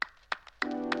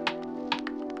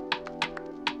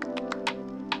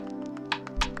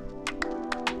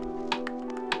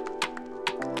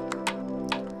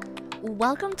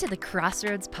Welcome to the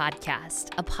Crossroads Podcast,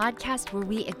 a podcast where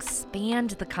we expand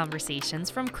the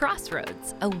conversations from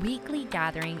Crossroads, a weekly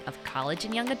gathering of college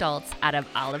and young adults out of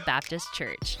Olive Baptist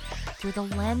Church. Through the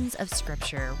lens of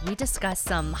Scripture, we discuss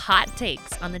some hot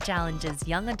takes on the challenges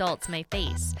young adults may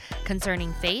face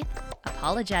concerning faith,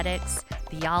 apologetics,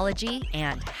 theology,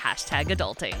 and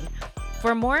 #adulting.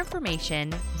 For more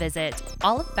information, visit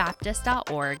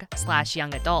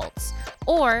olivebaptist.org/youngadults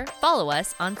or follow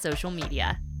us on social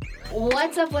media.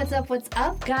 What's up,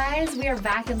 guys? We are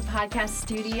back in the podcast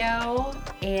studio,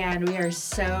 and we are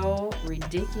so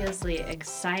ridiculously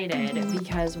excited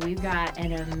because we've got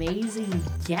an amazing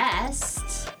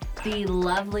guest, the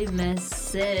lovely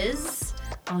Mrs.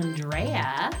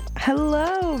 Andrea.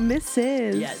 Hello,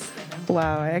 Mrs. Yes.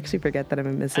 Wow, I actually forget that I'm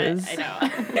a Mrs. I know.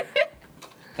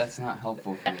 That's not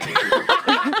helpful for me.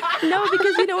 No,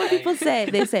 because you know what people say?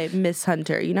 They say Miss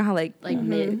Hunter. You know how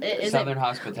Southern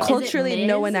hospitality. culturally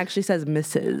no one actually says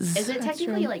Mrs. Is it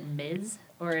technically like Ms.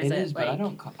 or is It is, like, but I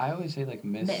don't. I always say like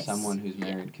Miss someone who's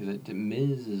married because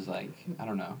Ms is like I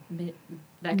don't know.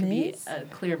 That could Miss? be a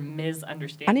clear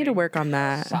misunderstanding. I need to work on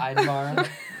that. Sidebar.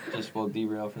 Just will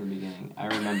derail from the beginning. I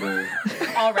remember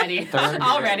already.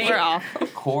 We're off.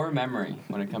 core memory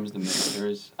when it comes to Miss. There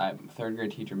was third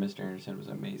grade teacher, Mr. Anderson, was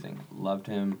amazing. Loved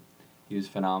him. He was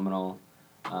phenomenal.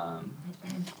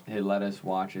 He let us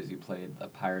watch as he played a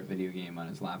pirate video game on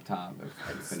his laptop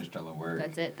if we finished all the work.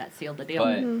 That's it. That sealed the deal.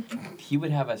 But he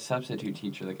would have a substitute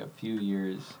teacher like a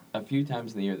few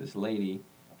times in the year, this lady,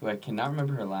 who I cannot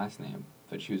remember her last name,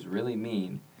 but she was really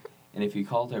mean. And if you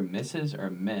called her Mrs. or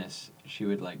Miss, she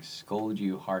would like scold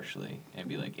you harshly and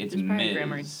be like, "It's She's probably a Ms."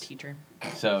 grammar teacher.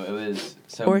 So it was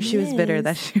so. Or she was bitter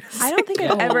that she was. I don't think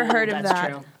I've ever heard of That's that.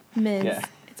 true. Ms. Yeah.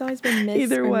 It's always been Miss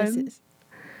Either or one.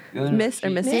 Mrs. Miss or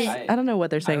Mrs. I don't know what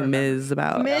they're saying remember. Ms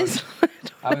about. Miss.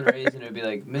 I would raise and it would be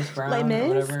like Miss Brown Like or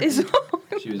Miss whatever. is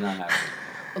She was not happy.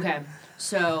 Okay,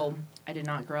 so I did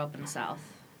not grow up in the South.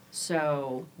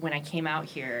 So when I came out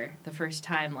here, the first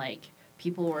time, like,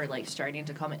 people were, like, starting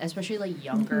to call me, especially, like,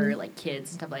 younger, like,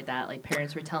 kids and stuff like that. Like,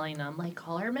 parents were telling them, like,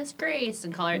 call her Miss Grace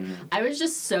and call her. I was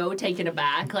just so taken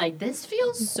aback. Like, this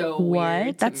feels so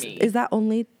weird to me. Is that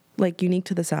only like unique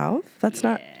to the South? That's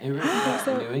not. It really is.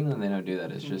 In New England, they don't do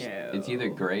that. It's just it's either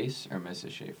No. Grace or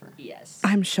Mrs. Schaefer. Yes.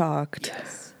 I'm shocked.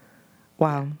 Yes.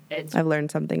 Wow, It's, I've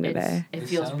learned something today. it The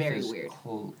feels South very is weird.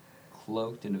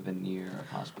 Cloaked in a veneer of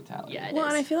hospitality. Yeah, it Well,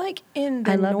 and I is. feel like in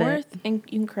I the love North, and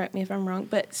you can correct me if I'm wrong,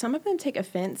 but some of them take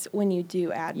offense when you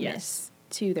do add Yes. Miss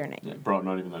to their name. Yeah, bro, I'm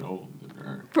not even that old.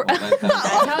 That's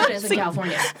how it is in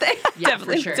California. Yeah,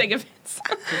 for sure. take offense.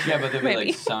 Yeah, but they'll be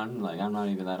Maybe. like, son, like, I'm not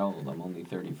even that old. I'm only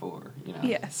 34, you know?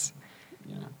 Yes.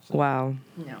 You know, so. Wow.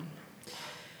 No.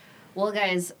 Well,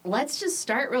 guys, let's just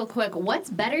start real quick. What's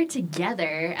better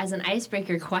together as an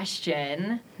icebreaker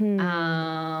question?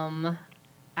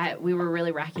 We were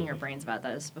really racking our brains about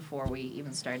this before we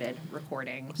even started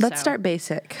recording. Let's so- start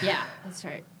basic. Yeah, let's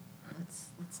start.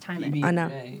 Let's time it. I know.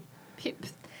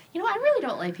 You know, I really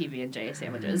don't like PB&J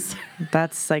sandwiches.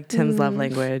 That's like Tim's love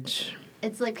language.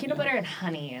 It's like peanut butter and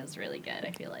honey is really good,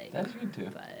 I feel like. That's good, too.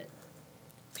 But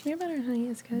Peanut butter and honey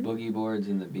is good. Boogie boards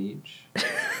in the beach.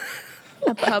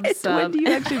 A pub When sub. do you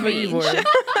actually boogie board?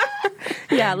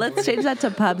 Yeah, let's change that to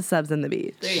pub subs in the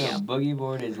beach. there you So go. boogie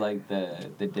board is like the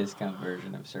discount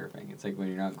version of surfing. It's like when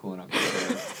you're not cool enough to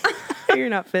surf. You're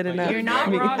not fit enough. You're not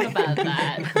Me. wrong about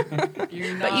that.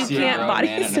 You're not. But you See a can't grown body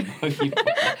man in a surf. boogie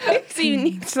board. So you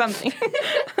need something.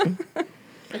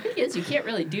 The thing is, you can't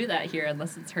really do that here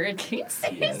unless it's hurricane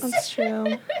season. Yes. That's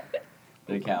true.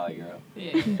 The Cali girl.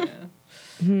 Yeah.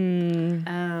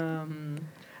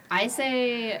 I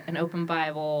say an open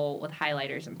Bible with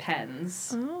highlighters and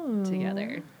pens Oh.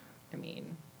 together. I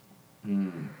mean,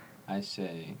 I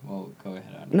say, well, go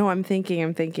ahead. No, I'm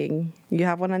thinking. You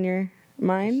have one on your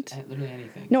mind? Literally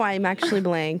anything. No, I'm actually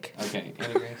blank. Okay,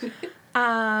 Anna Grace.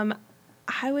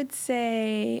 I would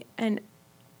say an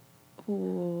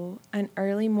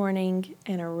early morning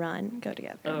and a run go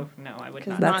together. oh no, I would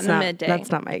 'Cause not. Not in the midday.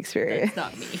 That's not my experience.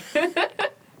 That's not me.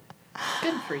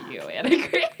 Good for you, Anna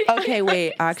Grace. Okay,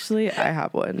 wait. Actually, I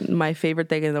have one. My favorite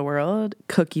thing in the world: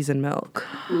 cookies and milk.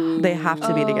 They have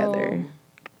to be together.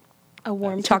 A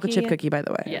warm Chocolate chip cookie. cookie, by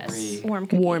the way. Yes. Warm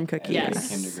cookie. Warm cookie. Yes.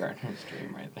 Kindergartner's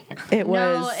dream right there. It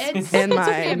was No, it's in it's my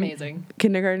okay, amazing.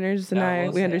 kindergartners and No, I.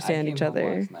 will We say, understand I each came home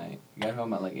other. Last night. Got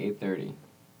home at like 8:30,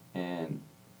 and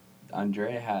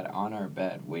Andrea had on our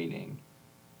bed waiting,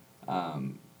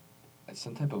 some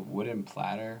type of wooden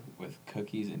platter with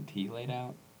cookies and tea laid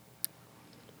out.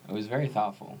 It was very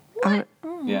thoughtful.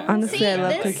 Yeah. Honestly, See, I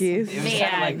love this- cookies. It was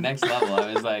kind of like Man. next level.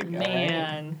 I was like, all right.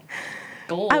 Man.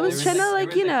 Goals. I was trying to, like,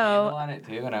 there was you a know, candle on it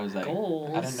too, and I was like,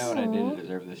 Goals. I didn't know what I did to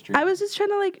deserve this treat. I was just trying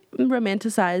to, like,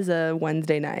 romanticize a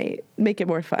Wednesday night, make it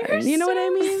more fun. You know what I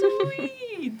mean?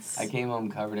 Sweet. I came home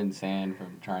covered in sand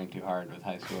from trying too hard with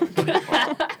high school.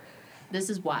 This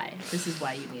is why. This is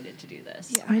why you needed to do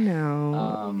this. Yeah. I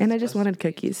know. And I just wanted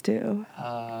Specific. cookies, too.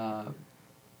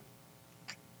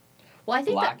 Well, I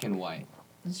think Black and white,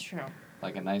 that's true.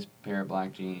 like a nice pair of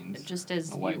black jeans. Just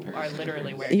as A white you pair are of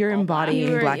literally scissors. wearing You're all black. embodying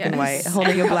You were- black and white, yes.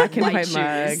 holding a black and White white shoes.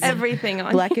 mug, Everything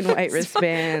on. black and white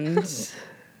wristband.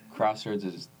 Crossroads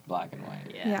is black and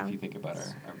white. Yeah. If you think about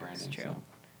our branding. It's true. So,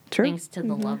 True. Thanks to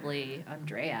the lovely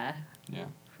Andrea yeah.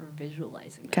 for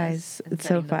visualizing this. Guys, and it's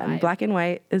so setting the fun. vibe. Black and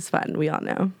white is fun. We all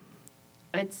know.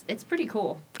 It's pretty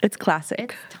cool. It's classic.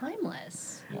 It's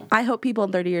timeless. I hope people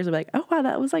in 30 years will be like, oh, wow,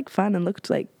 that was like fun and looked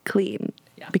like clean.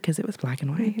 Yeah. Because it was black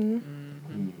and white.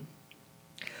 Mm.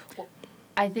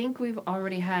 I think we've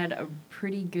already had a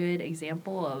pretty good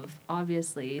example of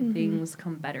obviously things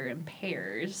come better in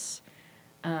pairs.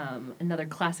 Another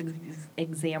classic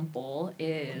example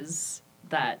is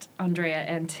that Andrea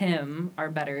and Tim are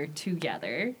better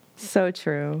together. So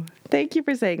true. Thank you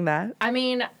for saying that. I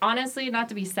mean, honestly, not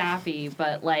to be sappy,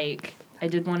 but like, I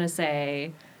did want to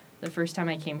say the first time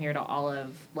I came here to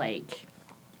Olive, like,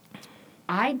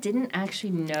 I didn't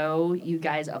actually know you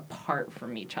guys apart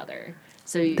from each other.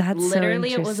 So That's so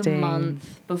literally, it was a interesting.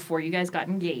 month before you guys got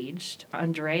engaged.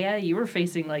 Andrea, you were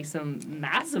facing like some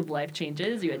massive life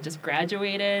changes. You had just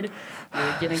graduated. You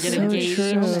were gonna get So engaged.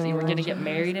 true. You were gonna get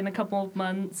married in a couple of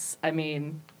months. I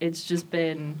mean, it's just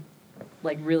been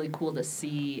like really cool to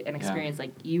see and experience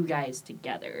like you guys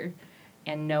together,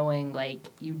 and knowing like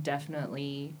you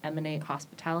definitely emanate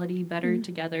hospitality better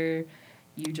together.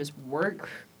 You just work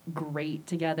great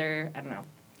together. I don't know.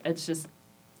 It's just.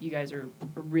 You guys are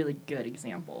a really good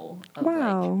example of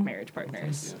Wow. like marriage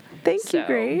partners. Thank you, So-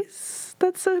 Grace.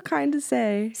 That's so kind to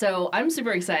say. So I'm super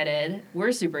excited.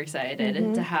 We're super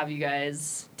excited to have you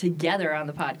guys together on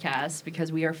the podcast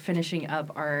because we are finishing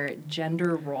up our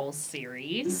gender role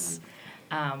series,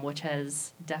 which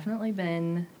has definitely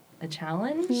been a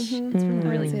challenge. It's been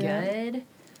really I'd say that. good.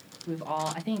 We've all,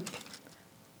 I think,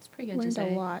 it's pretty good Learned to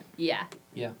say. a lot. Yeah.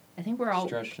 Yeah. I think we're all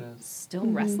Stretched us. still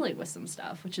wrestling with some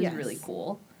stuff, which is Yes. really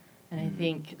cool. And I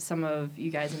think some of you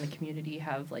guys in the community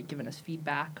have like given us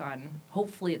feedback on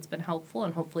hopefully it's been helpful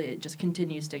and hopefully it just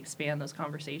continues to expand those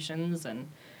conversations and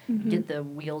get the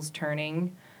wheels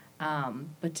turning.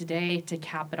 But today, to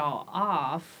cap it all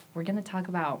off, we're going to talk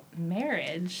about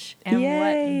marriage. And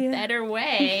Yay. what better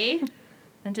way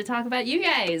than to talk about you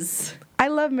guys? I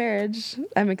love marriage.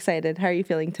 I'm excited. How are you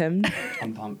feeling, Tim?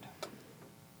 I'm pumped.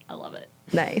 I love it.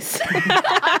 Nice.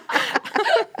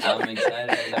 I'm excited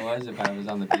as I was if I was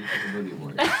on the beach with a boogie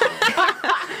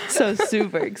board. So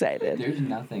super excited. There's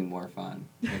nothing more fun.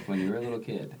 Like when you were a little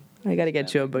kid. I got to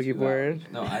get you a spent, like, boogie 2 board.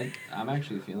 hours. No, I'm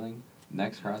actually feeling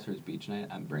next Crossroads Beach night,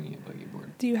 I'm bringing a boogie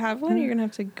board. Do you have one? Or you're gonna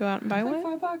have to go out and buy Like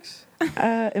one.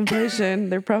 $5. Inflation,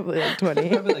 they're probably like 20.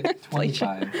 Probably like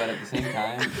 25, but at the same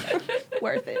time,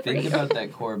 Worth it. think about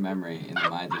that core memory in the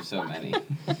minds of so many.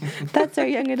 That's our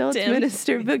young adults Tim.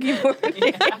 minister boogie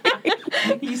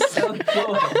board. He's so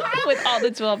cool. With all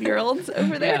the 12-year-olds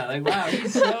over there. Yeah, like wow,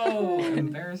 he's so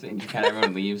embarrassing. You kind of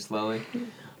everyone leaves slowly.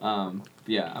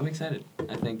 Yeah, I'm excited.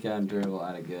 I think Andrea will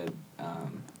add a good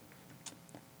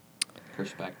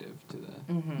perspective to the.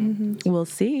 To this. We'll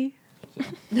see.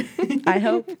 So, I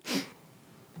hope.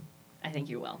 I think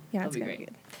you will. Yeah, It'll it's be gonna great. be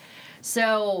good.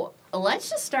 So let's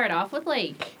just start off with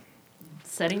like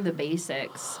setting the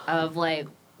basics of like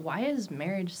why is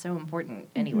marriage so important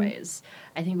anyways.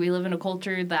 I think we live in a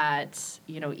culture that,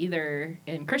 you know, either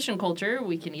in Christian culture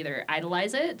we can either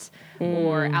idolize it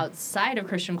or outside of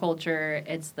Christian culture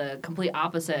it's the complete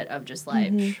opposite of just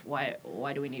like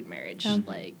why do we need marriage?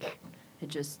 Like it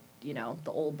just, you know,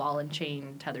 the old ball and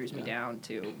chain tethers me down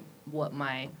to what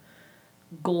my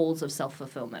goals of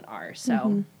self-fulfillment are.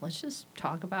 So let's just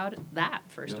talk about that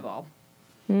first of all.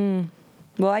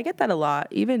 Well, I get that a lot.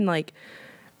 Even like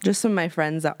just some of my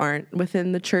friends that aren't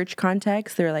within the church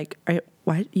context, they're like,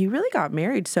 why you really got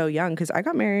married so young? Because I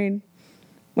got married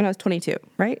when I was 22,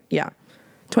 right? Yeah,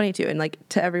 22. And like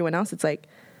to everyone else, it's like,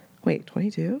 wait,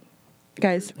 22?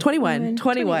 Guys, 21.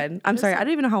 21. I'm sorry, I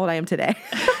don't even know how old I am today.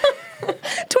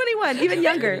 21, even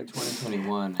younger.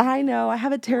 2021. I know. I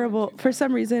have a terrible, for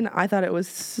some reason, I thought it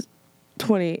was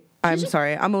 20. I'm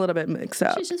sorry. I'm a little bit mixed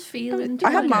up. She's just feeling I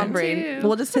have mom 21 brain. too.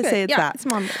 We'll just say it's yeah, that. it's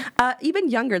mom. Even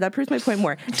younger. That proves my point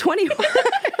more. 21.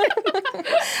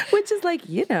 Which is like,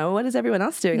 what is everyone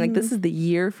else doing? Like, this is the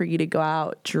year for you to go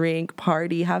out, drink,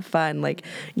 party, have fun. Like,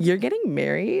 you're getting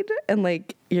married and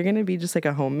like, you're going to be just like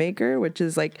a homemaker, which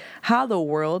is like how the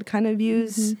world kind of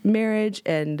views marriage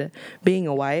and being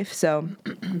a wife. So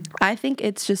I think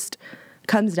it's just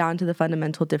comes down to the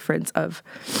fundamental difference of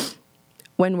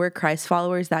when we're Christ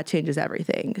followers, that changes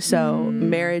everything. So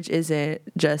marriage isn't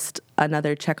just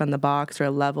another check on the box or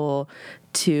a level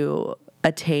to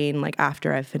attain, like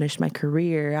after I've finished my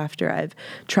career, after I've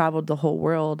traveled the whole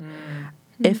world.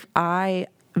 If I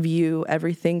view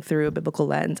everything through a biblical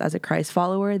lens as a Christ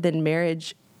follower, then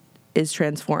marriage is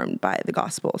transformed by the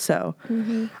gospel. So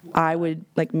I would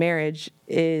like marriage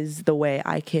is the way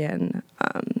I can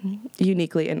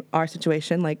uniquely in our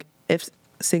situation, like if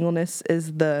singleness is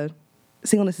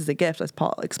a gift, as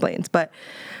Paul explains. But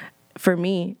for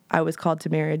me, I was called to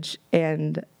marriage,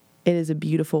 and it is a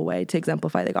beautiful way to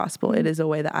exemplify the gospel. It is a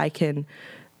way that I can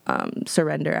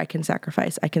surrender, I can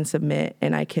sacrifice, I can submit,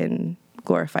 and I can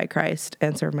glorify Christ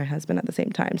and serve my husband at the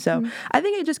same time. So I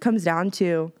think it just comes down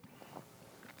to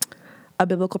a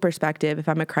biblical perspective. If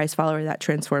I'm a Christ follower, that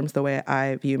transforms the way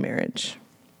I view marriage.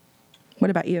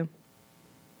 What about you?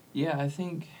 Yeah, I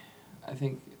think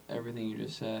everything you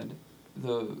just said.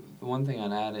 The one thing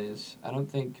I'd add is I don't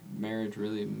think marriage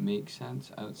really makes sense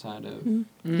outside of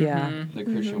the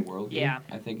Christian worldview. Yeah.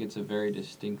 I think it's a very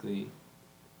distinctly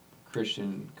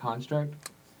Christian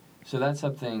construct. So that's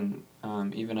something,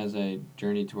 even as I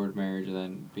journeyed toward marriage and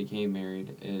then became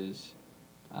married, is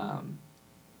I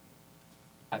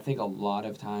think a lot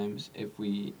of times if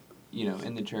we,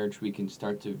 in the church, we can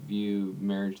start to view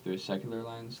marriage through a secular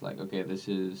lens. Like, okay, this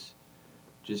is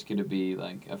just going to be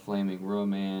like a flaming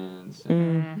romance,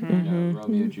 and,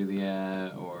 Romeo and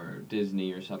Juliet or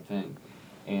Disney or something.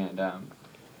 And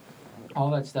all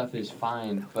that stuff is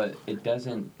fine, but it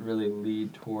doesn't really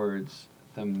lead towards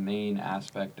the main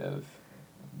aspect of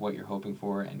what you're hoping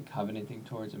for and covenanting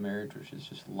towards a marriage, which is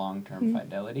just long-term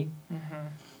fidelity.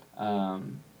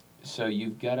 So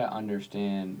you've got to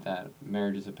understand that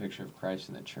marriage is a picture of Christ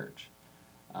and the church.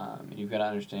 You've got to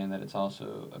understand that it's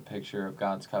also a picture of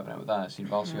God's covenant with us.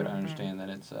 You've also got to understand that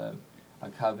it's a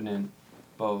covenant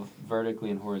both vertically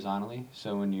and horizontally.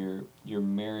 So when you're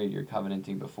married, you're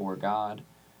covenanting before God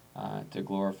to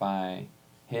glorify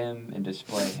Him and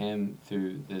display Him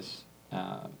through this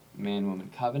man-woman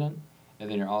covenant. And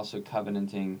then you're also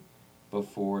covenanting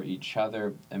before each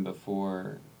other and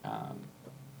before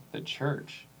the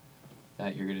church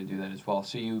that you're going to do that as well.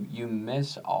 So you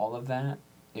miss all of that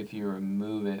if you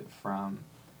remove it from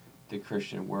the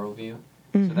Christian worldview.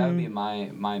 So that would be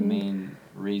my main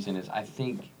reason is I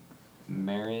think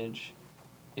marriage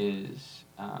is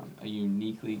a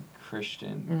uniquely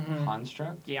Christian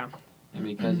construct. Yeah. And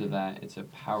because of that, it's a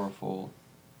powerful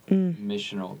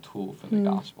missional tool for the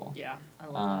gospel. Yeah, I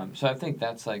love that. So I think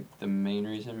that's like the main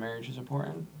reason marriage is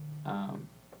important.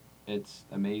 It's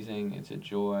amazing. It's a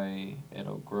joy.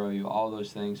 It'll grow you. All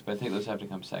those things. But I think those have to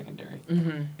come secondary.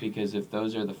 Because if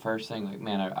those are the first thing, like,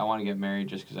 man, I want to get married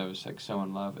just because I was like so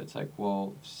in love. It's like,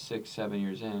 well, 6-7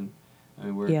 years in. I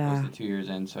mean, we're close to 2 years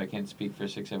in, so I can't speak for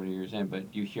 6-7 years in. But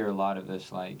you hear a lot of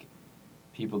this, like,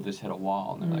 people just hit a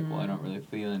wall and they're like, well, I don't really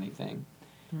feel anything.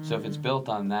 So if it's built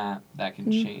on that, that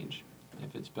can change.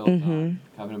 If it's built on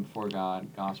covenant before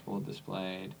God, gospel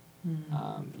displayed,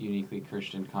 uniquely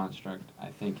Christian construct, I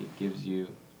think it gives you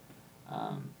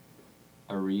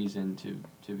a reason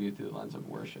to view through the lens of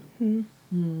worship.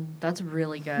 That's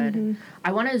really good.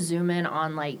 I want to zoom in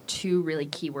on like two really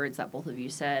key words that both of you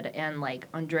said. And like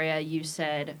Andrea, you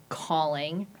said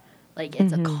calling. Like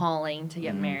it's a calling to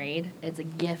get married. It's a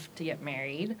gift to get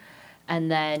married. And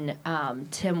then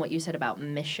Tim, what you said about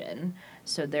mission.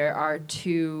 So there are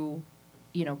two,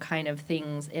 kind of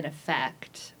things in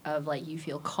effect of like you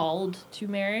feel called to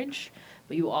marriage,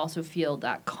 but you also feel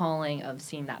that calling of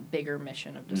seeing that bigger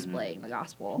mission of displaying the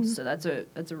gospel. So that's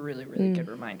a really, really good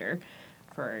reminder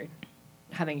for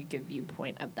having a good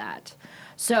viewpoint of that.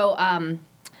 So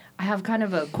I have kind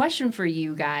of a question for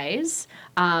you guys.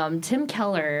 Tim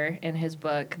Keller, in his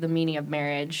book, The Meaning of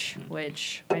Marriage,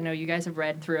 which I know you guys have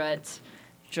read through it,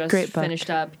 just finished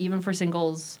up, even for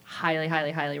singles, highly,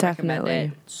 highly, highly recommend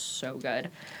it. It's so good.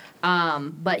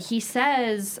 But he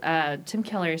says, Tim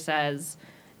Keller says,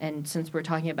 and since we're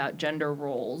talking about gender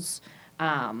roles,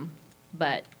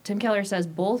 but Tim Keller says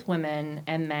both women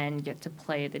and men get to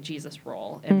play the Jesus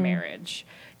role in marriage.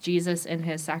 Jesus in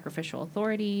his sacrificial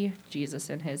authority, Jesus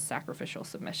in his sacrificial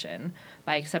submission.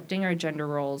 By accepting our gender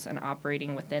roles and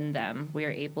operating within them, we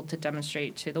are able to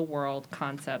demonstrate to the world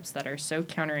concepts that are so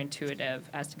counterintuitive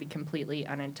as to be completely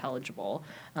unintelligible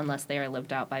unless they are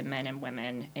lived out by men and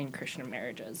women in Christian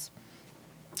marriages.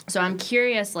 So I'm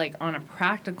curious, like, on a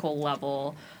practical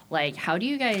level, like, how do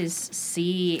you guys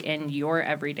see in your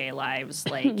everyday lives,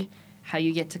 like, how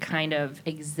you get to kind of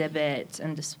exhibit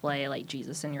and display, like,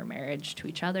 Jesus in your marriage to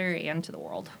each other and to the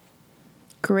world?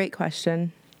 Great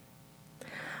question.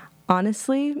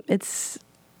 Honestly,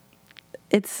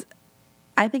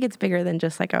 I think it's bigger than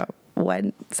just like a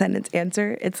one sentence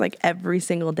answer. It's like every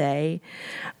single day.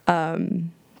 The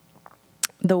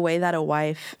way that a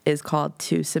wife is called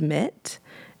to submit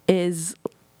is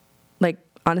like,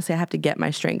 honestly, I have to get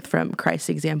my strength from Christ's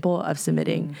example of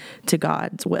submitting to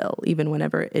God's will, even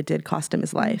whenever it did cost him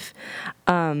his life.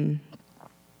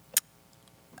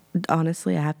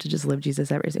 Honestly, I have to just live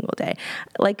Jesus every single day.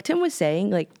 Like Tim was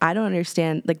saying, like, I don't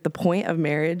understand, like, the point of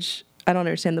marriage. I don't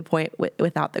understand the point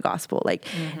without the gospel. Like,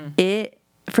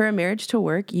 for a marriage to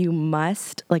work, you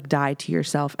must, like, die to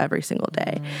yourself every single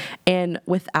day. And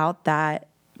without that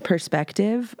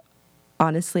perspective,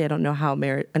 honestly, I don't know how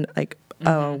marriage, like,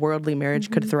 a worldly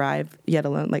marriage could thrive, let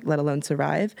alone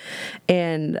survive.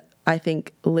 And I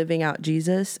think living out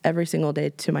Jesus every single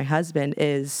day to my husband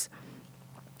is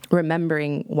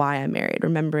remembering why I'm married,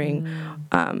 remembering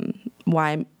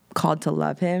why I'm called to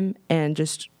love him, and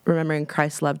just remembering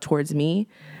Christ's love towards me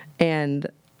and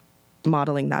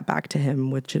modeling that back to him,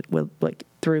 which will, like,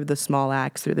 through the small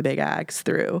acts, through the big acts,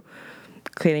 through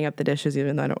cleaning up the dishes,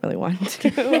 even though I don't really want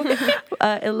to.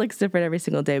 It looks different every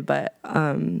single day, but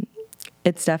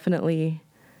it's definitely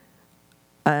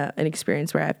an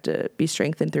experience where I have to be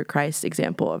strengthened through Christ's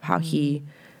example of how he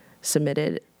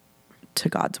submitted to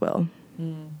God's will.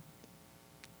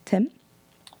 Tim?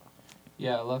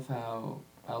 Yeah, I love how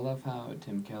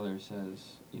Tim Keller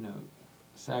says,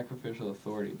 sacrificial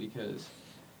authority, because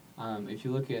if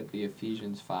you look at the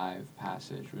Ephesians 5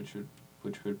 passage,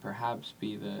 which would perhaps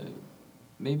be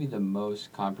maybe the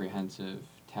most comprehensive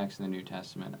text in the New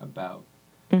Testament about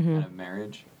kind of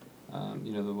marriage.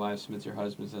 The wives submit to your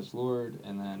husbands as Lord,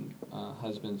 and then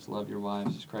husbands love your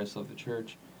wives as Christ loved the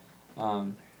church.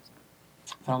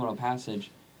 Phenomenal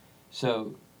passage.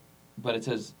 So, but it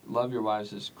says, love your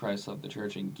wives as Christ loved the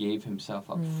church and gave himself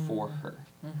up for her,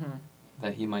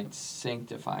 that he might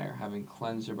sanctify her, having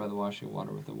cleansed her by the washing of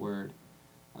water with the word.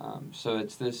 So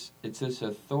it's this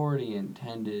authority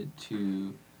intended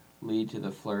to lead to the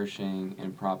flourishing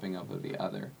and propping up of the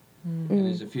other. And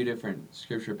there's a few different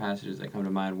scripture passages that come to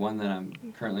mind. One that I'm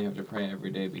currently have to pray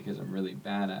every day because I'm really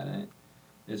bad at it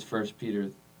is 1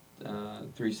 Peter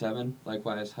 3:7.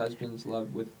 Likewise, husbands,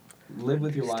 live with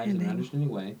your wives in an understanding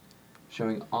way,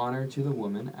 showing honor to the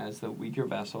woman as the weaker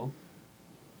vessel.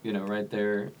 Right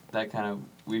there, that kind of,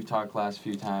 we've talked last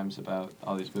few times about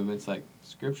all these movements. Like,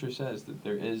 Scripture says that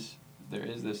there is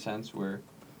this sense where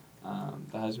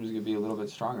the husband's going to be a little bit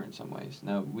stronger in some ways.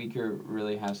 Now, weaker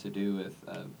really has to do with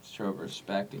a show of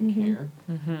respect and care.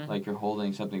 Like you're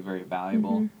holding something very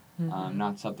valuable,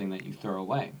 not something that you throw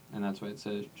away. And that's why it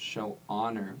says, show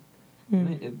honor.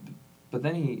 But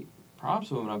then he props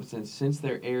the woman up and says, since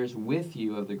they're heirs with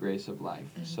you of the grace of life,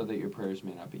 so that your prayers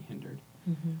may not be hindered.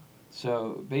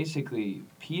 So basically,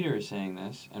 Peter is saying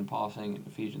this, and Paul saying in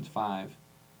Ephesians 5,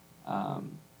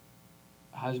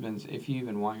 husbands, if you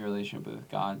even want your relationship with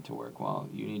God to work well,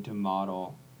 you need to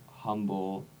model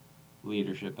humble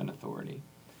leadership and authority.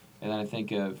 And then I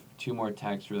think of two more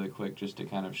texts really quick just to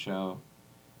kind of show.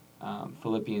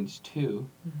 Philippians 2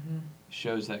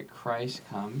 shows that Christ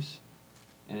comes,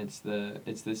 and it's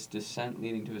this descent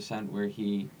leading to ascent where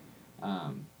he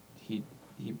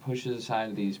pushes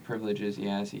aside these privileges he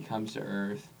has. He comes to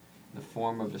earth in the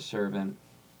form of a servant.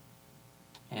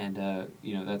 And,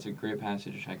 that's a great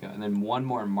passage to check out. And then one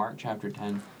more in Mark chapter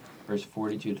 10, verse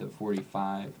 42 to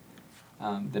 45.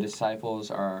 The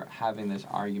disciples are having this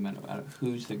argument about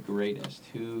who's the greatest,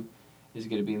 who is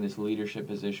going to be in this leadership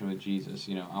position with Jesus.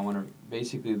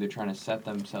 Basically they're trying to set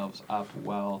themselves up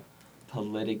well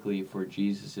politically for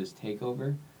Jesus'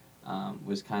 takeover,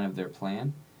 was kind of their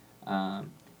plan.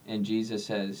 And Jesus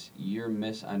says, you're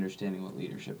misunderstanding what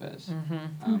leadership is.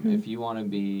 If you want to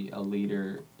be a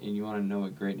leader and you want to know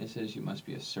what greatness is, you must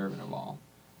be a servant of all.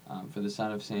 For the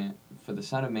Son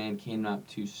of Man came not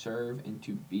to serve and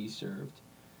to be served.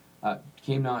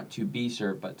 Came not to be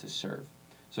served, but to serve.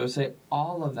 So I say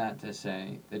all of that to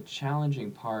say the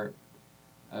challenging part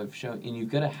of showing, and you've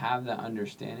got to have that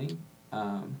understanding,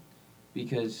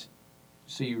 because.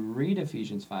 So you read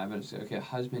Ephesians 5 and say, okay, a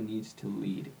husband needs to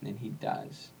lead, and he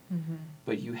does.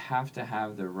 But you have to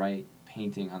have the right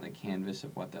painting on the canvas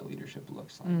of what that leadership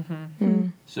looks like.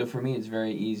 So for me, it's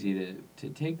very easy to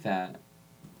take that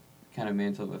kind of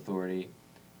mantle of authority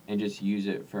and just use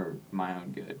it for my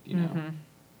own good,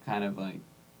 Kind of like,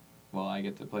 well, I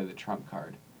get to play the trump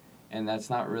card. And that's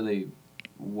not really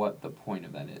what the point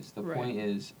of that is. The Right. point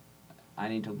is, I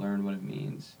need to learn what it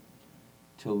means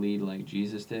to lead like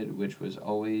Jesus did, which was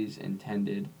always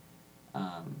intended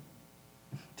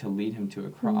to lead him to a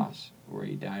cross where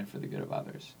he died for the good of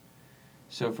others.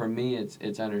 So for me,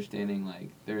 it's understanding, like,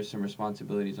 there's some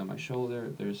responsibilities on my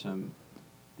shoulder, there's some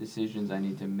decisions I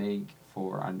need to make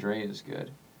for Andrea's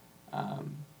good,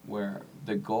 where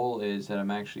the goal is that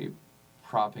I'm actually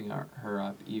propping her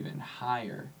up even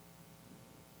higher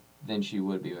than she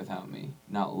would be without me,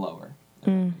 not lower, if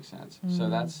that makes sense. So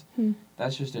that's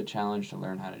just a challenge to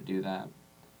learn how to do that.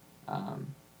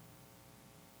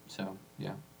 So,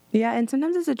 yeah. Yeah, and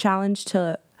sometimes it's a challenge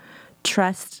to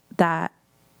trust that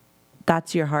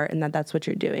that's your heart and that that's what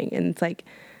you're doing. And it's like,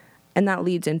 and that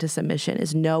leads into submission,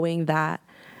 is knowing that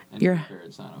And you're... to be fair,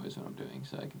 it's not always what I'm doing,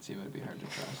 so I can see it would be hard to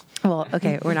trust. Well,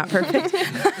 okay, we're not perfect.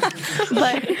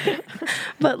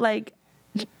 but like,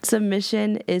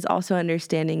 submission is also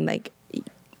understanding, like,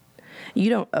 you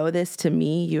don't owe this to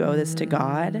me, you owe this to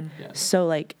God. Yes. So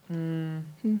like,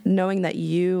 knowing that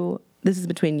this is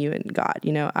between you and God,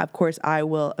 you know, of course I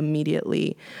will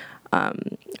immediately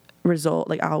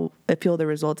I'll feel the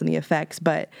results and the effects,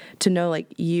 but to know, like,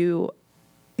 the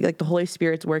Holy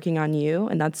Spirit's working on you,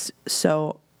 and that's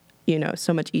so, you know,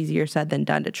 so much easier said than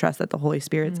done, to trust that the Holy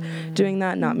Spirit's doing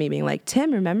that, not me being like,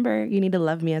 Tim, remember, you need to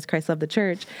love me as Christ loved the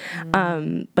church.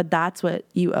 But that's what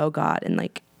you owe God, and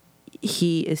like,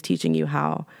 he is teaching you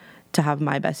how to have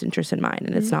my best interest in mind,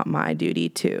 and it's not my duty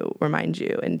to remind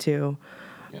you and to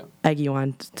egg you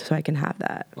on so I can have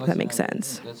that. Well, if that makes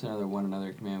sense. That's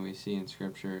another command we see in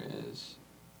Scripture is,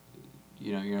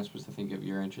 you know, you're not supposed to think of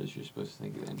your interests, you're supposed to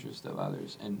think of the interest of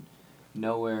others. And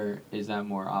nowhere is that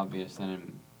more obvious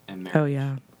than in marriage. Oh,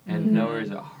 yeah. And nowhere is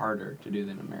it harder to do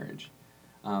than in marriage.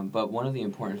 But one of the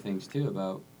important things, too,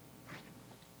 about,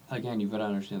 again, you've got to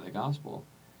understand the gospel,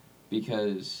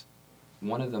 because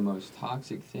one of the most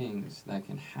toxic things that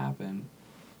can happen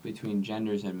between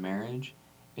genders in marriage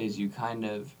is you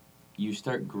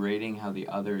start grading how the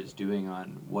other is doing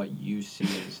on what you see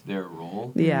as their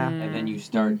role. Yeah. And then you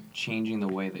start changing the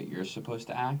way that you're supposed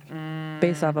to act.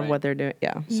 Based off of Right. what they're doing.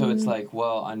 Yeah. So it's like,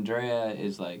 well, Andrea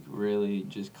is, like, really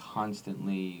just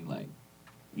constantly, like,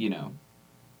 you know,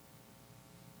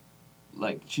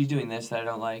 like, she's doing this that I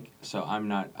don't like, so I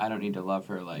don't need to love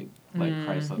her like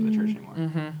Christ loved the church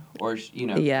anymore. Or, you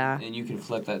know, Yeah. and you can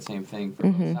flip that same thing for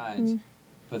both sides.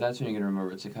 But that's when you're going to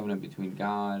remember it's a covenant between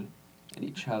God and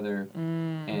each other.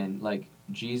 And, like,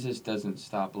 Jesus doesn't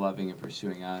stop loving and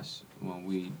pursuing us when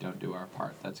we don't do our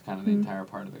part. That's kind of the entire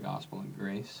part of the gospel and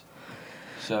grace.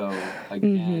 So,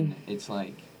 again, it's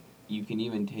like, you can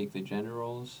even take the gender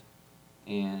roles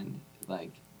and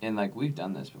we've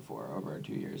done this before over our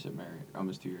 2 years of marriage,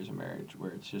 almost 2 years of marriage,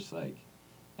 where it's just like,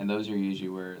 and those are usually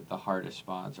where the hardest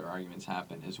spots or arguments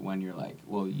happen, is when you're like,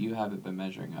 well, you haven't been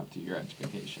measuring up to your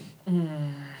expectation.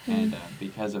 And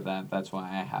because of that, that's why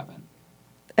I haven't.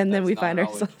 And then That's we not find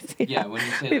always- ourselves, yeah, when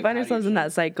you say, we like, find how do you ourselves in show-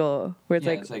 that cycle where it's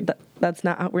Yeah, like, it's like- that's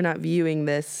not, we're not viewing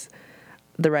this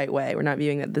the right way. We're not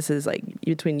viewing that this is like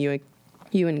between you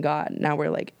and God. Now we're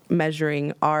like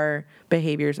measuring our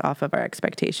behaviors off of our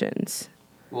expectations.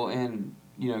 Well, and,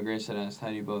 you know, Grace had asked, how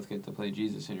do you both get to play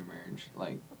Jesus in your marriage?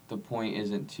 Like, the point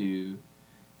isn't to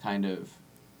kind of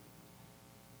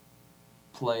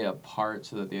play a part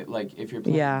so that if you're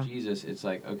playing Jesus, it's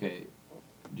like, okay,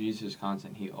 Jesus is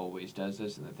constant. He always does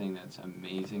this. And the thing that's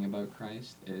amazing about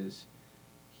Christ is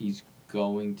he's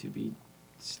going to be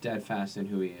steadfast in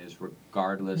who he is,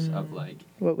 regardless of, like,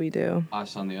 What we do.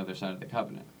 us on the other side of the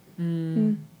covenant.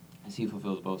 As he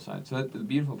fulfills both sides. So the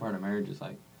beautiful part of marriage is,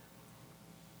 like,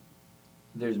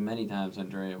 there's many times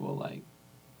Andrea will, like,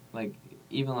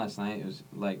 even last night, it was,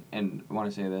 like, and I want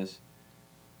to say this,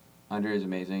 Andrea is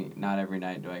amazing. Not every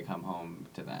night do I come home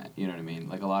to that. You know what I mean?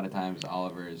 Like, a lot of times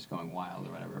Oliver is going wild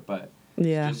or whatever, but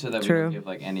Yeah, just so that we true. don't give,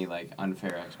 like, any, like,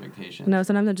 unfair expectations. No,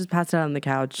 sometimes I just pass out on the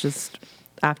couch just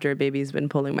after a baby's been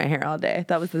pulling my hair all day.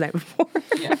 That was the night before.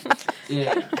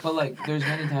 Yeah. But, like, there's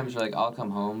many times where, like, I'll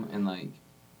come home and, like,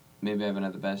 maybe I haven't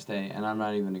had the best day, and I'm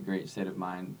not even in a great state of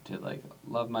mind to, like,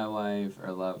 love my wife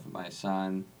or love my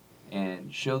son,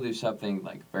 and she'll do something,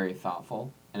 like, very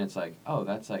thoughtful, and it's like, oh,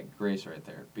 that's, like, grace right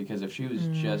there. Because if she was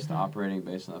just operating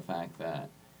based on the fact that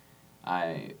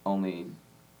I only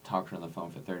talked to her on the phone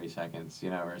for 30 seconds,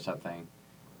 you know, or something,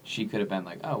 she could have been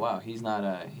like, oh, wow, he's not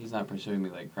pursuing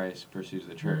me like Christ pursues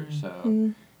the church,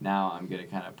 so now I'm going to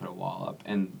kind of put a wall up.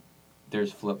 And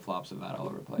there's flip-flops of that all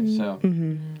over the place. So,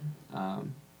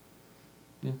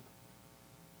 yeah.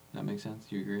 That makes sense?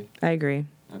 Do you agree? I agree.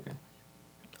 Okay.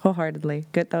 Wholeheartedly.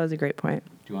 Good. That was a great point.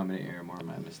 Do you want me to air more of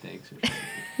my mistakes or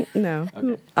something? No.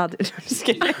 Okay. I'll do I'm just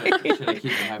kidding. Should I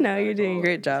keep it No, you're doing a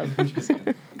great job.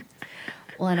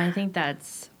 Well, and I think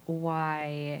that's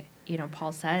why,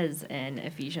 Paul says in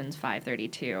Ephesians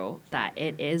 5:32 that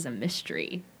it is a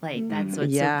mystery. Like, that's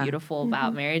what's so beautiful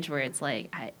about marriage, where it's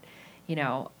like, you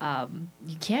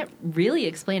can't really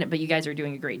explain it, but you guys are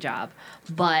doing a great job.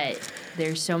 But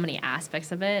there's so many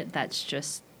aspects of it that's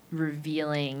just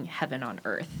revealing heaven on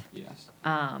earth. Yes.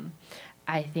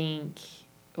 I think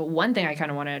one thing I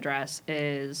kind of want to address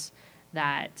is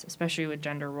that, especially with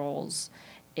gender roles,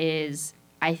 is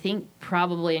I think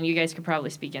probably, and you guys could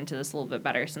probably speak into this a little bit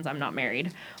better since I'm not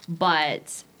married,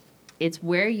 but it's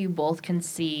where you both can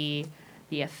see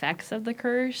the effects of the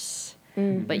curse,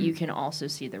 but you can also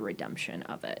see the redemption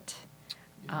of it,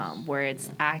 where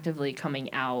it's actively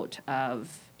coming out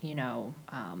of,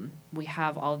 we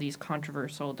have all these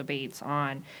controversial debates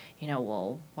on,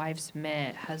 wives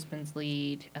submit, husbands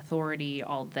lead, authority,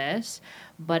 all this.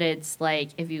 But it's like,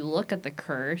 if you look at the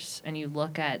curse and you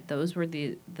look at those were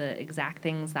the exact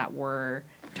things that were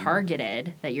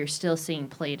targeted, that you're still seeing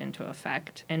played into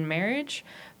effect in marriage.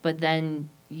 But then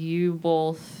you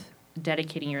both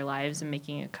dedicating your lives and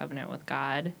making a covenant with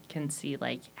God can see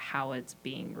like how it's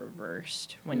being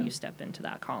reversed when you step into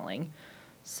that calling.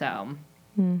 So...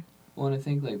 Well, and I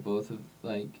think, like, both of,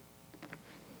 like,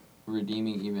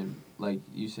 redeeming even, like,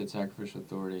 you said sacrificial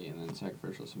authority and then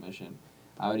sacrificial submission.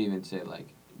 I would even say, like,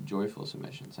 joyful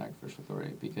submission, sacrificial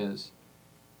authority, because,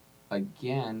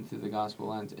 again, through the gospel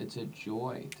lens, it's a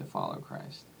joy to follow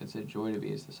Christ. It's a joy to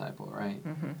be his disciple, right?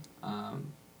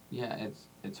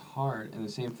 It's hard. And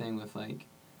the same thing with, like,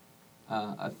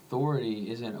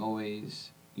 authority isn't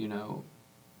always,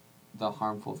 the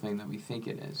harmful thing that we think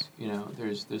it is.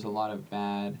 There's a lot of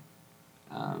bad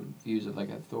views of like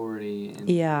authority and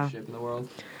leadership in the world.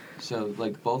 So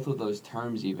like both of those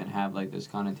terms even have like this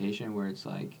connotation where it's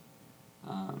like,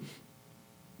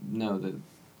 no,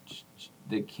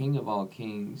 the King of all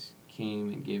kings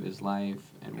came and gave his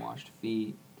life and washed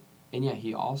feet, and yet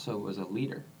he also was a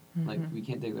leader. Like we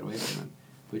can't take that away from him.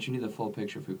 But you need the full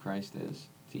picture of who Christ is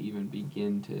to even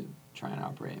begin to try and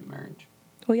operate in marriage.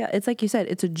 Well, yeah, it's like you said,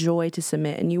 it's a joy to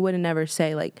submit. And you wouldn't ever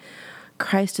say, like,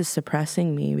 Christ is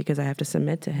suppressing me because I have to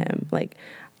submit to him. Like,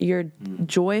 you're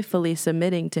joyfully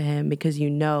submitting to him because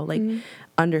like,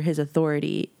 under his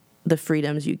authority, the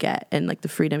freedoms you get and, like, the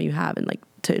freedom you have and, like,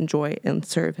 to enjoy and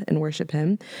serve and worship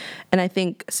him. And I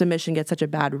think submission gets such a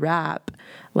bad rap.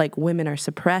 Like, women are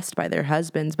suppressed by their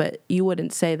husbands, but you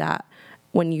wouldn't say that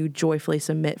when you joyfully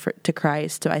submit to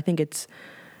Christ. So I think it's...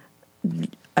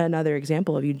 another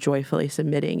example of you joyfully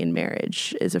submitting in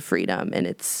marriage is a freedom, and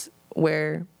it's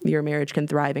where your marriage can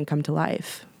thrive and come to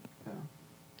life. Yeah.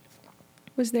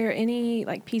 Was there any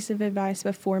like piece of advice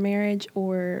before marriage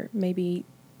or maybe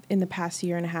in the past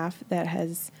year and a half that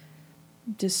has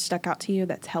just stuck out to you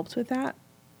that's helped with that?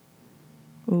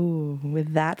 Ooh,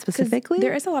 with that specifically?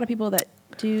 There is a lot of people that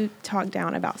do talk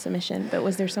down about submission, but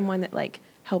was there someone that like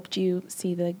helped you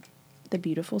see the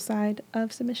beautiful side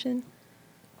of submission?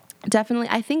 Definitely.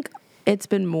 I think it's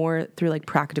been more through like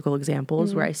practical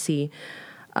examples where I see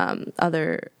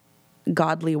other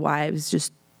godly wives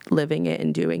just living it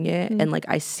and doing it. And like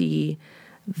I see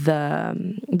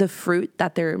the fruit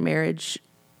that their marriage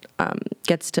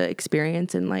gets to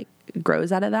experience and like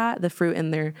grows out of that, the fruit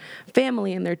in their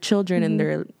family and their children and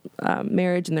their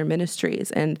marriage and their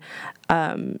ministries. And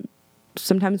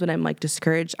sometimes when I'm like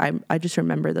discouraged, I just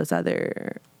remember those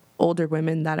other older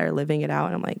women that are living it out,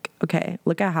 and I'm like, okay,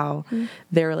 look at how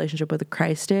their relationship with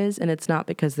Christ is, and it's not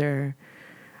because they're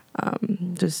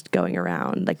just going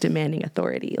around like demanding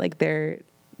authority, like they're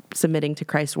submitting to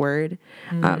Christ's word,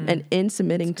 and in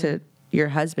submitting to your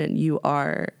husband, you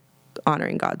are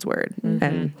honoring God's word.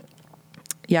 And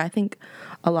I think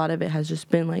a lot of it has just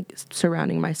been like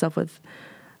surrounding myself with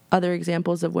other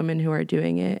examples of women who are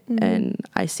doing it, and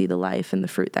I see the life and the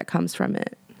fruit that comes from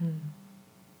it.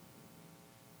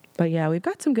 But yeah, we've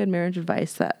got some good marriage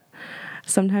advice that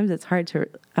sometimes it's hard to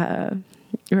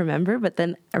remember, but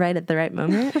then right at the right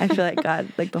moment, I feel like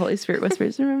God, like the Holy Spirit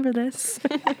whispers, remember this.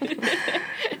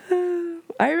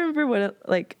 I remember one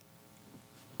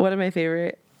of my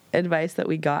favorite advice that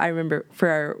we got. I remember for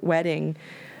our wedding,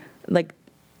 like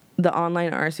the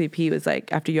online RSVP was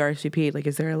like, after you RSVP, like,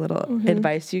 is there a little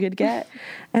advice you could get?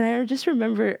 And I just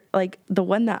remember like the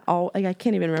one that I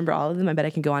can't even remember all of them. I bet I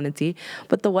can go on and see.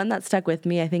 But the one that stuck with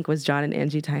me, I think, was John and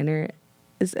Angie Tyner.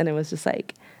 and it was just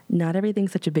like, not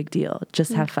everything's such a big deal.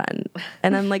 Just have fun.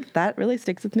 And I'm like, that really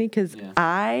sticks with me because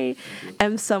I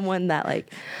am someone that like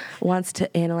wants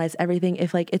to analyze everything.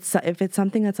 If it's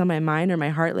something that's on my mind or my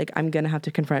heart, like I'm going to have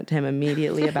to confront him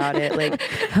immediately about it. Like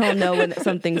he'll know when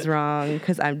something's wrong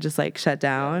because I'm just like shut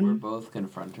down. We're both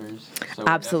confronters. So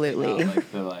Absolutely.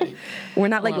 We're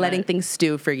not like letting things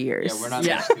stew for years. Yeah, we're not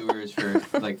the stewers for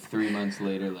like 3 months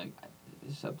later. Like,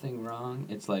 is something wrong?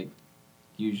 It's like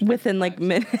usually within like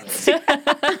minutes.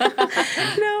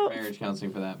 No. Marriage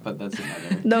counseling for that, but that's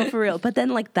another. No, for real. But then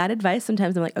like that advice,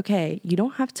 sometimes I'm like, okay, you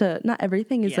don't have to. Not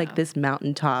everything is like this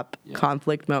mountaintop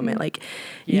conflict moment. Like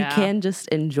you can just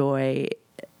enjoy,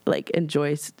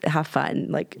 have fun.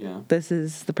 Like this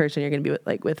is the person you're gonna be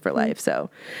with for life. So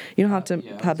you don't have to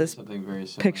have this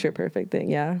picture perfect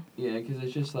thing. Yeah. Yeah, because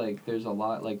it's just like there's a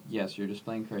lot. Like yes, you're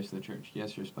displaying Christ in the church.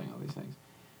 Yes, you're displaying all these things.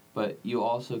 But you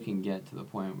also can get to the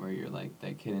point where you're like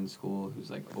that kid in school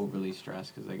who's like overly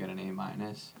stressed because they got an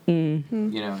A-.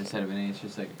 Mm-hmm. You know, instead of an A, it's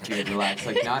just like dude, relax.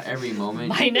 Like not every moment.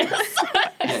 Minus.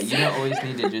 Yeah, you don't always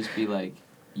need to just be like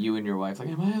you and your wife. Like,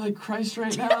 am I like Christ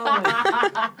right now?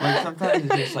 Like sometimes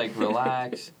it's just like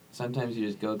relax. Sometimes you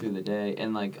just go through the day,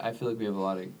 and like I feel like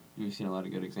we've seen a lot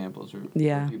of good examples where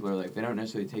people are like they don't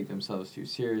necessarily take themselves too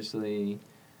seriously.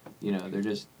 You know, they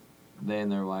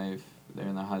and their wife, they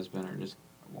and their husband are just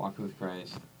walking with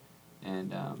Christ,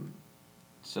 and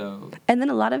so. And then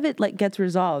a lot of it like gets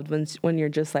resolved when you're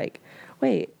just like,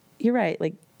 wait, you're right.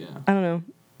 Like, I don't know,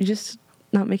 you're just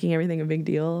not making everything a big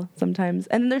deal sometimes.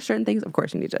 And then there's certain things, of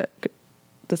course, you need to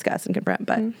discuss and confront.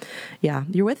 But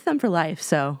you're with them for life,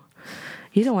 so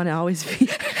you don't want to always be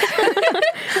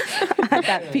at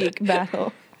that peak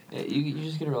battle. Yeah, you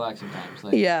just gotta relax sometimes.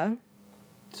 Like,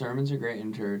 sermons are great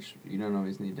in church. You don't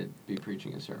always need to be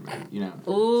preaching a sermon, you know.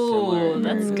 Ooh,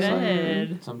 that's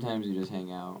good. Like, sometimes you just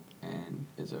hang out and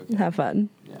it's okay. Have fun.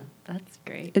 Yeah. That's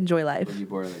great. Enjoy life. We'll be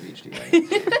bored on the beach together.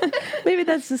 Maybe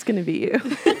that's just going to be you.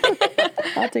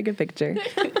 I'll take a picture.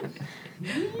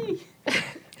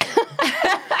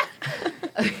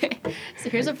 Okay. So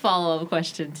here's a follow-up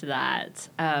question to that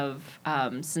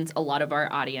since a lot of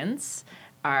our audience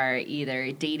are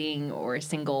either dating or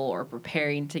single or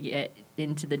preparing to get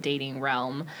into the dating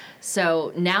realm.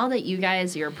 So now that you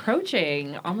guys, you're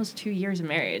approaching almost 2 years of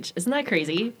marriage. Isn't that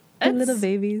crazy? Little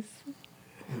babies.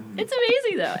 It's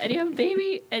amazing, though. And you have a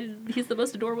baby, and he's the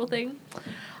most adorable thing.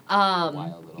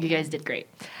 You guys did great.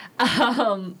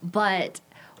 But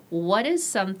what is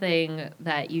something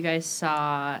that you guys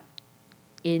saw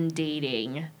in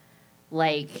dating,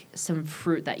 like some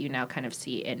fruit that you now kind of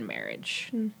see in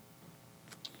marriage?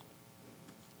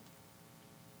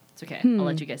 It's okay. I'll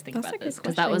let you guys think about this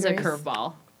because that was a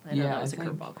curveball. I know that was a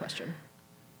curveball question.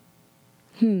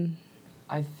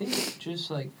 I think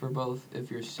just like for both, if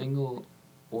you're single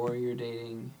or you're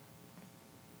dating,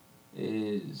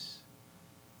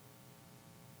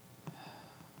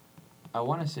 I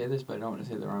want to say this, but I don't want to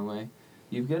say it the wrong way.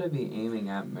 You've got to be aiming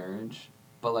at marriage,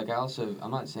 but like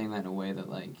I'm not saying that in a way that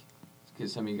like,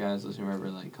 because some of you guys listen, remember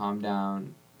like calm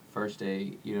down. First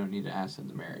date, you don't need to ask them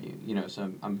to marry you. You know, so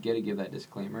I'm going to give that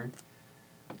disclaimer.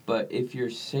 But if your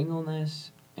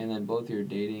singleness and then both your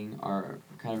dating are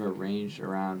kind of arranged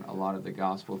around a lot of the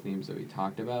gospel themes that we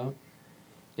talked about,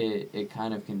 it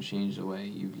kind of can change the way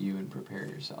you view and prepare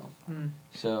yourself.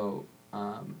 So,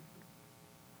 does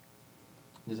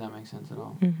that make sense at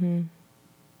all? Mm-hmm.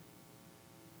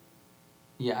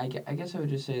 Yeah, I guess I would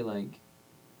just say, like,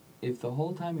 if the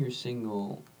whole time you're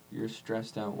single, you're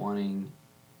stressed out wanting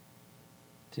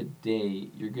to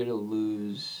date, you're going to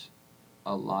lose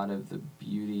a lot of the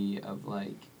beauty of,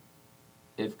 like,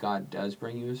 if God does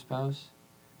bring you a spouse,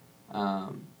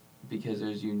 because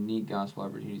there's unique gospel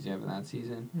opportunities you have in that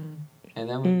season. And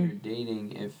then when you're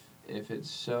dating, if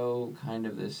it's so kind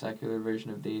of the secular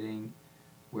version of dating,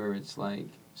 where it's, like,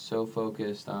 so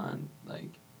focused on,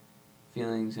 like,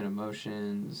 feelings and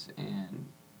emotions and,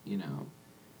 you know,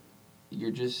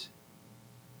 you're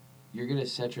going to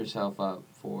set yourself up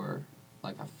for,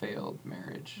 like, a failed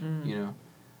marriage, you know?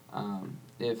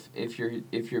 If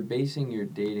you're basing your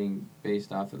dating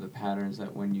based off of the patterns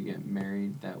that when you get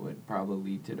married that would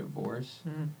probably lead to divorce,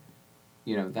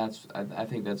 you know, I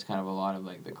think that's kind of a lot of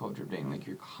like the culture of dating. Like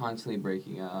you're constantly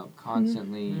breaking up,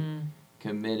 constantly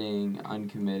committing,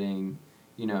 uncommitting,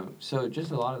 you know. So just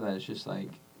a lot of that is just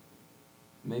like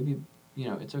maybe, you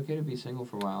know, it's okay to be single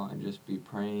for a while and just be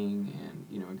praying and,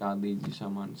 you know, God leads you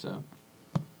someone. So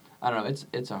I don't know.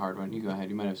 It's a hard one. You go ahead.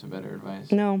 You might have some better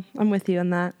advice. No, I'm with you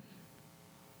on that.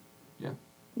 Yeah.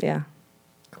 Yeah.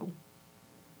 Cool.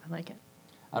 I like it.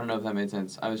 I don't know if that made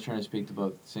sense. I was trying to speak to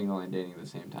both single and dating at the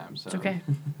same time. So it's okay.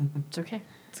 It's okay.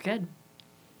 It's good.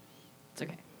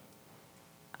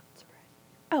 It's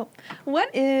okay. Oh,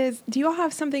 do you all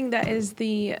have something that is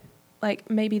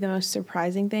maybe the most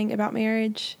surprising thing about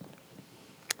marriage?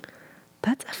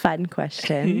 That's a fun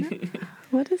question.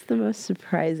 What is the most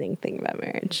surprising thing about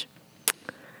marriage?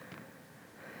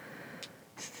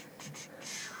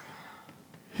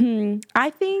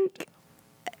 I think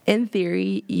in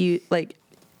theory,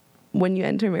 when you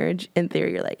enter marriage, in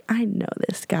theory, you're like, I know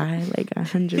this guy,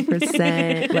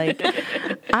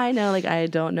 100%. I know, I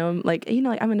don't know him. I'm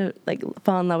going to,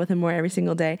 fall in love with him more every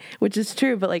single day, which is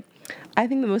true. But, I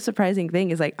think the most surprising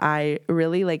thing is, I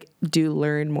really, do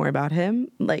learn more about him,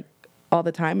 all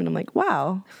the time. And I'm like,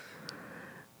 wow,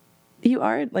 you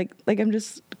are, I'm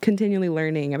just continually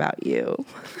learning about you.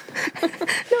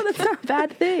 No, that's not a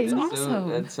bad thing. So, awesome.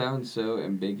 that sounds so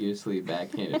ambiguously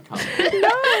backhanded compliment.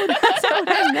 No, that's not what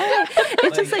I meant.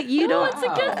 It's just you don't. It's a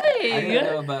good thing. I didn't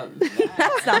know about that.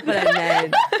 That's not what I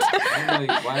meant. I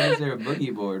know, why is there a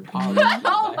boogie board polished?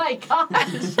 Oh my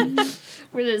gosh.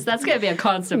 That's going to be a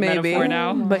constant Maybe. metaphor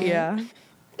now. But yeah.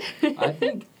 I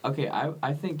think, okay,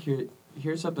 I think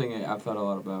here's something I've thought a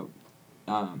lot about.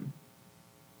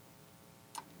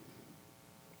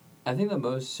 I think the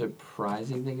most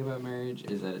surprising thing about marriage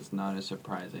is that it's not as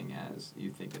surprising as you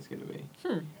think it's going to be.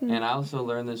 And I also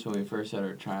learned this when we first had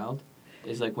our child,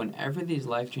 is whenever these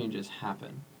life changes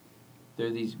happen, there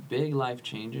are these big life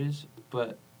changes,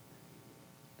 but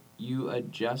you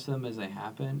adjust them as they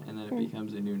happen, and then it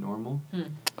becomes a new normal.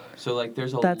 So,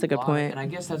 there's That's a good point. And I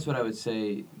guess that's what I would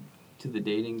say to the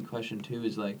dating question, too,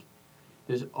 is,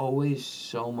 there's always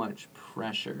so much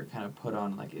pressure kind of put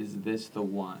on, is this the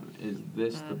one? Is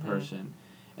this the person?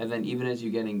 And then even as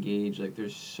you get engaged,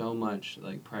 there's so much,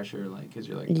 pressure, because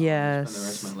you're I'm yes. going to spend the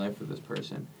rest of my life with this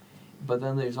person. But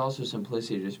then there's also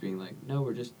simplicity, just being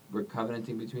no, we're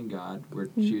covenanting between God, we're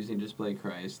choosing to display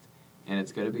Christ, and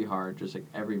it's going to be hard, just like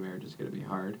every marriage is going to be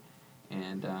hard.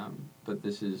 And, but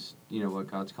this is, what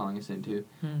God's calling us into.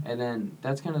 And then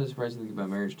that's kind of the surprising thing about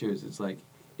marriage, too, is it's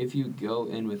if you go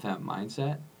in with that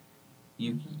mindset,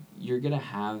 you're going to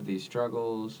have these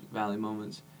struggles, valley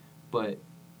moments, but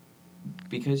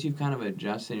because you've kind of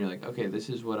adjusted and you're okay, this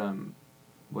is what I'm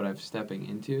stepping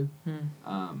into,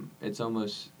 it's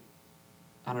almost,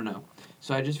 I don't know.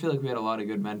 So I just feel we had a lot of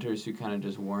good mentors who kind of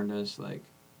just warned us,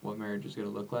 what marriage is going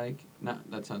to look like.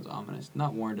 Not, that sounds ominous.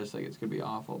 Not warned us it's going to be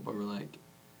awful, but we're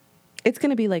it's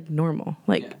going to be normal.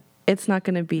 It's not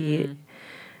going to be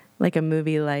a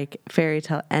movie fairy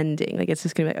tale ending. It's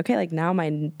just gonna be okay, now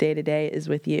my day to day is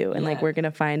with you, and we're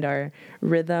gonna find our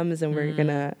rhythms, and we're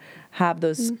gonna have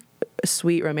those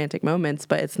sweet romantic moments,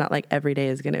 but it's not every day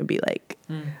is gonna be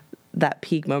that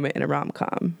peak moment in a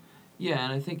rom-com. Yeah,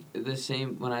 and I think the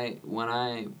same when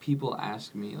I people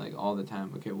ask me all the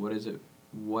time, okay, what is it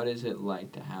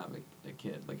like to have a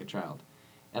kid, a child?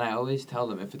 And I always tell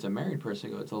them, if it's a married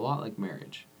person, I go, it's a lot like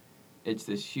marriage. It's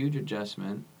this huge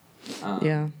adjustment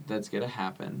that's going to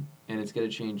happen, and it's going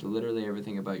to change literally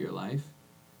everything about your life,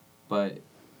 but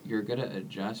you're going to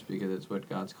adjust because it's what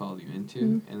God's called you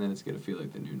into, and then it's going to feel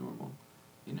like the new normal,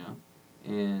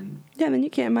 and then you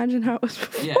can't imagine how it was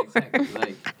before. Yeah,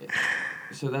 exactly.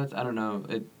 So that's, I don't know,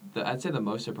 I'd say the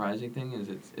most surprising thing is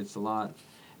it's a lot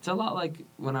like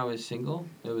when I was single.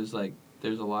 It was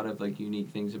there's a lot of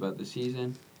unique things about the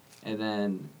season, and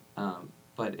then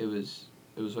but it was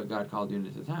what God called you into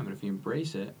at the time, and if you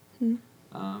embrace it,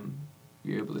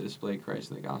 you're able to display Christ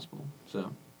in the gospel.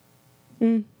 So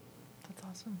That's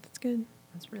awesome. That's good.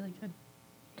 That's really good.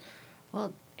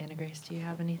 Well, Anna Grace, do you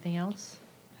have anything else?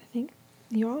 I think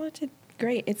you all did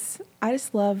great. I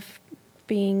just love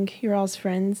being your all's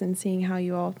friends and seeing how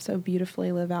you all so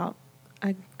beautifully live out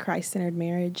a Christ-centered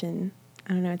marriage, and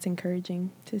I don't know, it's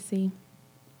encouraging to see.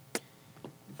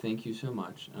 Thank you so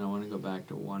much. And I want to go back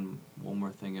to one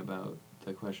more thing about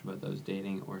the question about those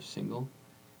dating or single,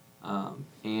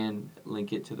 and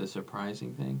link it to the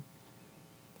surprising thing.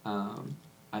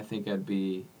 I think I'd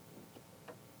be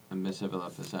amiss if I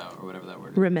left this out, or whatever that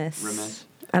word is. Remiss.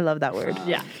 I love that word.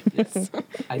 Yeah. Yes.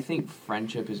 I think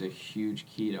friendship is a huge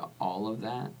key to all of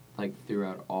that,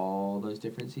 throughout all those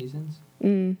different seasons.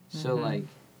 So,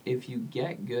 if you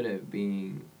get good at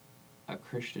being a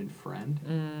Christian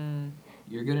friend,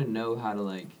 you're going to know how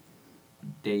to,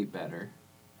 date better.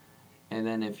 And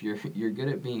then if you're good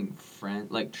at being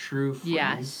true friends,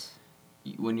 Yes.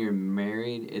 when you're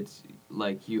married,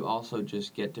 like you also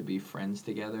just get to be friends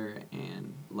together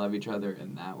and love each other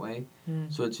in that way.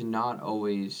 So it's not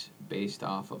always based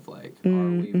off of like, are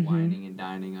we whining and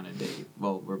dining on a date?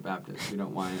 Well, we're Baptists, we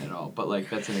don't whine at all, but like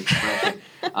that's an expression.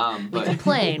 We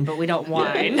complain, but we don't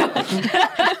whine.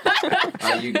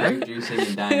 Are you grape juicing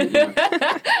and dining? You know?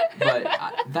 But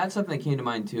that's something that came to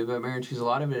mind too about marriage, because a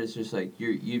lot of it is just like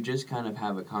you just kind of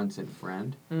have a constant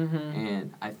friend,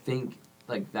 and I think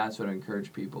like that's what I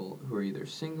encourage people who are either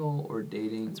single or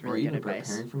dating or even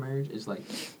preparing for marriage is like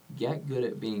get good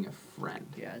at being a friend.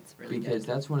 Yeah, it's really because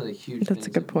good. that's one of the huge things. That's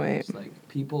a good point. Is, like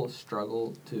people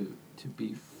struggle to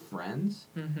be friends,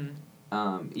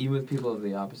 even with people of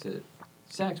the opposite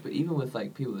sex, but even with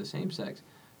like people of the same sex.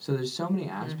 So there's so many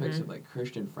aspects of like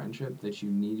Christian friendship that you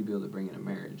need to be able to bring in a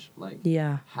marriage, like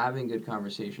having good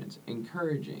conversations,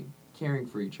 encouraging, caring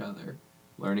for each other,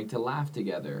 learning to laugh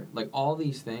together, like all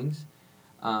these things.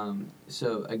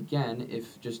 So again,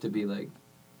 if just to be like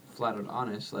flat out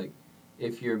honest, like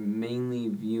if you're mainly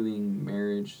viewing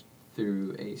marriage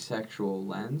through a sexual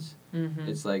lens,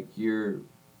 it's like you're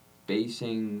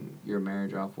basing your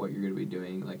marriage off what you're going to be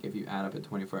doing. Like if you add up a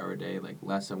 24-hour day, like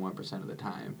less than 1% of the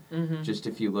time. Just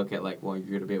if you look at like, well, you're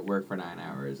going to be at work for 9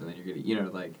 hours and then you're going to, you know,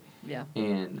 like,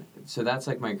 and so that's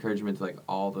like my encouragement to like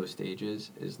all those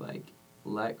stages is like,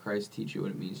 let Christ teach you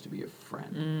what it means to be a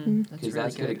friend. Because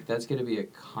that's going to be a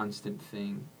constant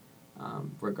thing,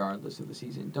 regardless of the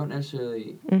season. Don't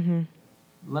necessarily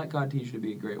let God teach you to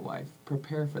be a great wife.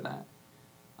 Prepare for that.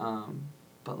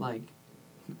 But, like,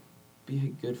 be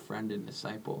a good friend and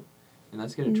disciple. And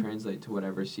that's going to translate to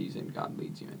whatever season God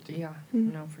leads you into. Yeah,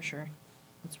 no, for sure.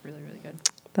 That's really, really good.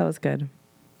 That was good.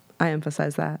 I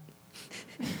emphasize that.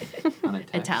 On a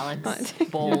text. Italics,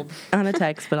 bold. On a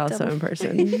text, but also in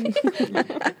person.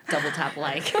 Double tap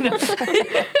like.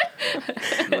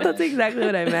 That's exactly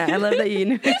what I meant. I love that you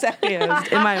knew exactly what I was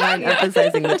in my mind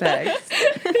emphasizing the text.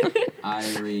 I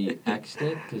re-X'd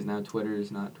it because now Twitter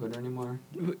is not Twitter anymore.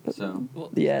 So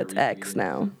yeah, it's X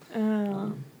now.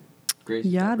 Grace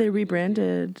They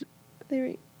rebranded.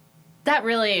 That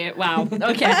really, wow.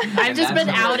 Okay. I've just been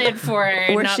outed for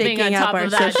not being on top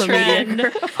of that trend.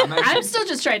 I'm still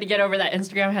just trying to get over that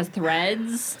Instagram has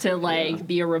threads to, like,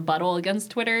 be a rebuttal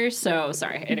against Twitter. So,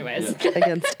 sorry. Anyways.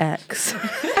 Against X.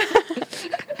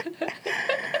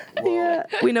 Yeah.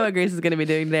 We know what Grace is going to be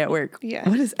doing today at work. Yeah.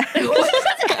 What is X? What does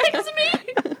X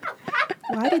mean?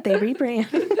 Why did they rebrand?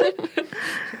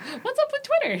 What's up with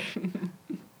Twitter?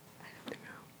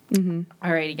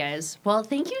 Alrighty, guys. Well,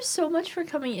 thank you so much for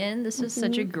coming in. This was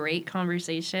such a great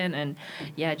conversation. And,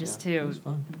 to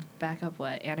back up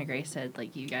what Anna Grace said,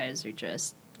 like, you guys are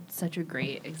just such a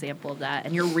great example of that.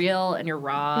 And you're real and you're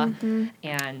raw.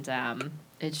 And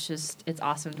it's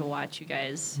awesome to watch you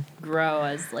guys grow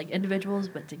as, like, individuals,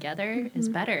 but together is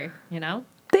better, you know?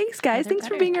 Thanks, guys. Thanks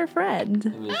for being our friend.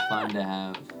 It was fun to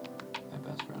have my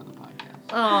best friend on the podcast.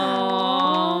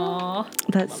 Aww.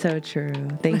 That's so true.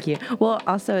 Thank you. Well,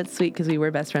 also it's sweet because we were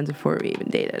best friends before we even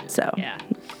dated. So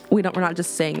we're not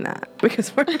just saying that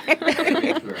because we're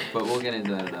married. Sure, but we'll get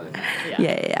into that another time.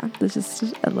 Yeah. There's just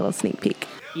a little sneak peek.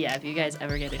 Yeah, if you guys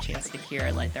ever get a chance to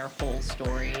hear like their whole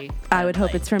story, I would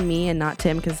hope it's from me and not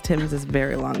Tim because Tim's is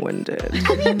very long-winded.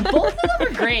 I mean, both of them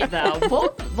are great though.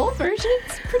 Both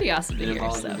versions, pretty awesome to It hear.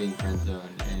 involves you being friend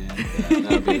zoned, and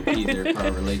that'll be a teaser for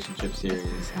our relationship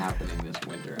series happening this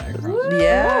winter at Crossroads.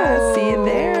 Yeah, see you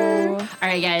there. All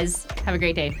right, guys, have a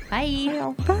great day.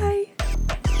 Bye. Bye.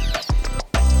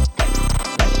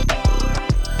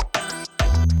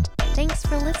 Thanks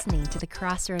for listening to the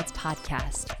Crossroads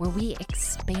podcast, where we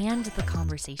expand the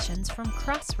conversations from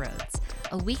Crossroads,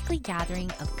 a weekly gathering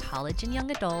of college and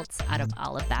young adults out of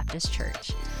Olive Baptist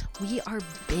Church. We are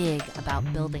big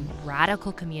about building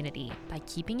radical community by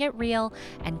keeping it real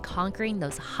and conquering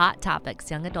those hot topics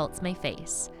young adults may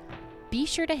face. Be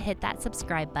sure to hit that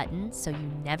subscribe button so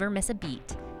you never miss a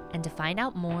beat. And to find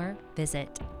out more,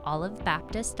 visit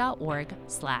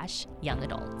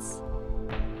olivebaptist.org/youngadults.